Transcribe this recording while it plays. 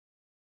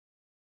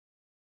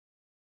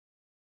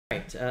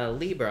Right,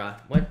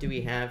 Libra, what do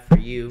we have for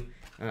you,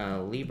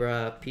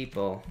 Libra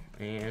people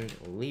and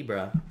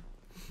Libra?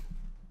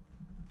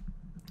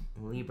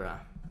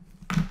 Libra,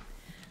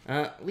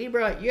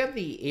 you have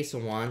the Ace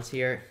of Wands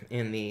here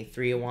and the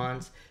Three of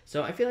Wands.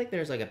 So I feel like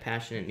there's like a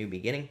passionate new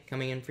beginning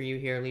coming in for you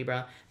here,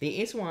 Libra.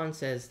 The Ace of Wands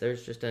says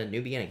there's just a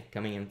new beginning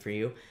coming in for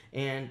you.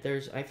 And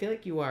I feel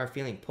like you are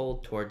feeling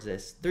pulled towards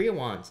this. Three of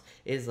Wands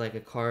is like a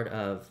card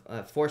of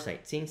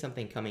foresight, seeing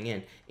something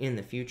coming in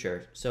the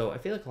future. So I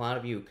feel like a lot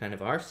of you kind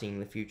of are seeing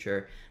the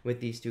future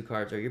with these two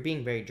cards, or you're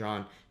being very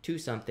drawn to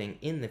something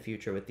in the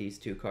future with these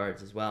two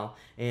cards as well.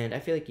 And I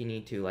feel like you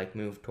need to like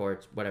move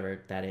towards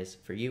whatever that is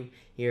for you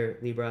here,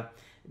 Libra.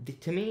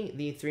 To me,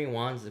 the Three of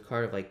Wands is a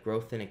card of like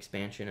growth and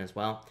expansion as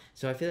well.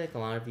 So I feel like a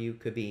lot of you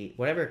could be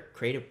whatever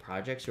creative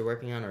projects you're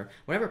working on, or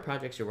whatever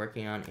projects you're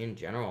working on in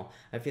general,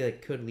 I feel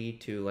like could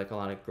lead to like a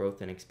lot of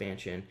growth and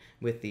expansion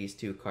with these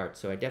two cards.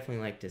 So I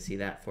definitely like to see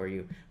that for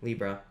you,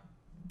 Libra.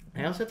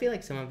 I also feel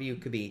like some of you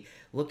could be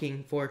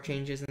looking for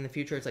changes in the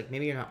future. It's like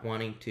maybe you're not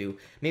wanting to,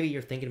 maybe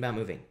you're thinking about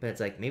moving, but it's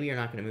like maybe you're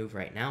not going to move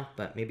right now,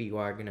 but maybe you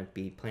are going to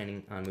be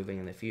planning on moving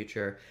in the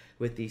future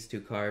with these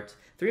two cards.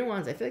 Three of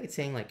Wands, I feel like it's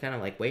saying like kind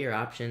of like weigh your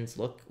options,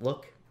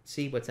 look,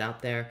 see what's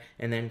out there,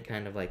 and then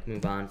kind of like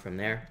move on from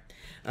there.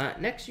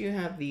 Next you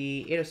have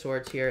the Eight of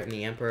Swords here and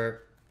the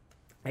Emperor.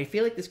 I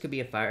feel like this could be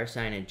a fire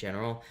sign in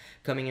general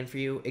coming in for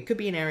you. It could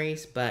be an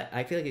Aries, but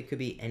I feel like it could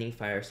be any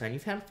fire sign.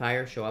 You've had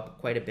fire show up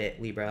quite a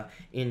bit, Libra,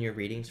 in your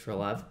readings for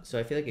love. So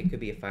I feel like it could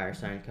be a fire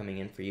sign coming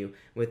in for you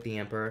with the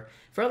Emperor.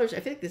 For others, I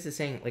feel like this is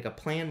saying like a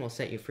plan will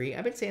set you free.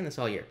 I've been saying this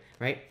all year,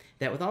 right?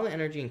 That with all the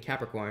energy in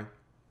Capricorn,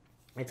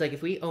 it's like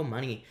if we owe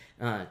money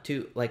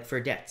to like for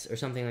debts or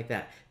something like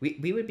that,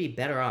 we would be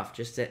better off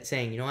just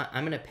saying, you know what,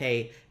 I'm going to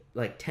pay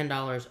like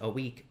 $10 a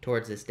week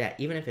towards this debt,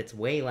 even if it's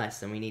way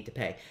less than we need to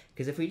pay.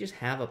 Because if we just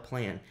have a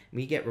plan,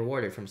 we get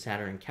rewarded from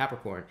Saturn and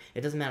Capricorn.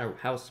 It doesn't matter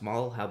how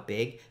small, how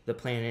big the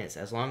plan is,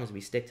 as long as we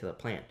stick to the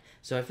plan.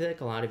 So I feel like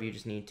a lot of you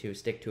just need to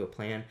stick to a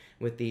plan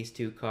with these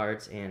two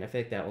cards, and I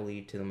feel like that will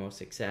lead to the most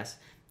success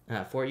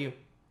for you.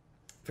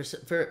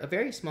 For a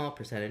very small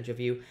percentage of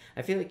you,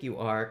 I feel like you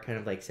are kind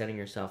of like setting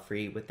yourself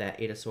free with that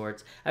Eight of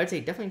Swords. I would say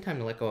definitely time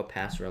to let go of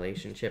past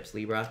relationships,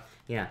 Libra.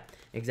 Yeah,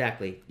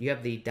 exactly. You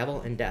have the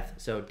Devil and Death,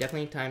 so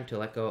definitely time to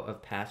let go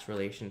of past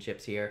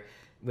relationships here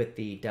with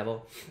the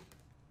Devil.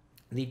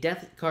 The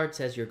Death card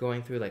says you're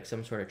going through like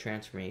some sort of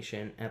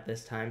transformation at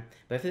this time,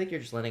 but I feel like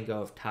you're just letting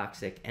go of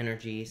toxic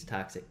energies,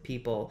 toxic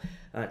people,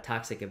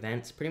 toxic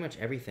events, pretty much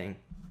everything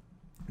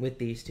with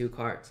these two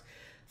cards.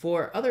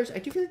 For others, I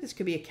do feel like this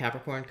could be a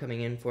Capricorn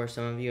coming in for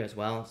some of you as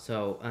well.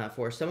 So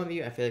for some of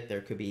you, I feel like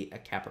there could be a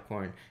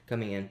Capricorn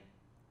coming in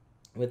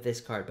with this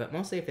card. But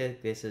mostly I feel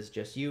like this is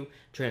just you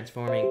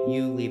transforming,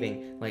 you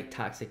leaving like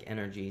toxic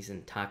energies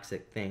and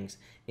toxic things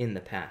in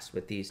the past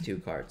with these two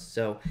cards.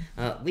 So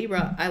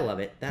Libra, I love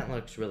it. That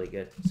looks really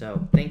good.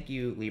 So thank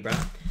you, Libra.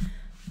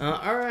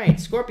 All right,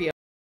 Scorpio.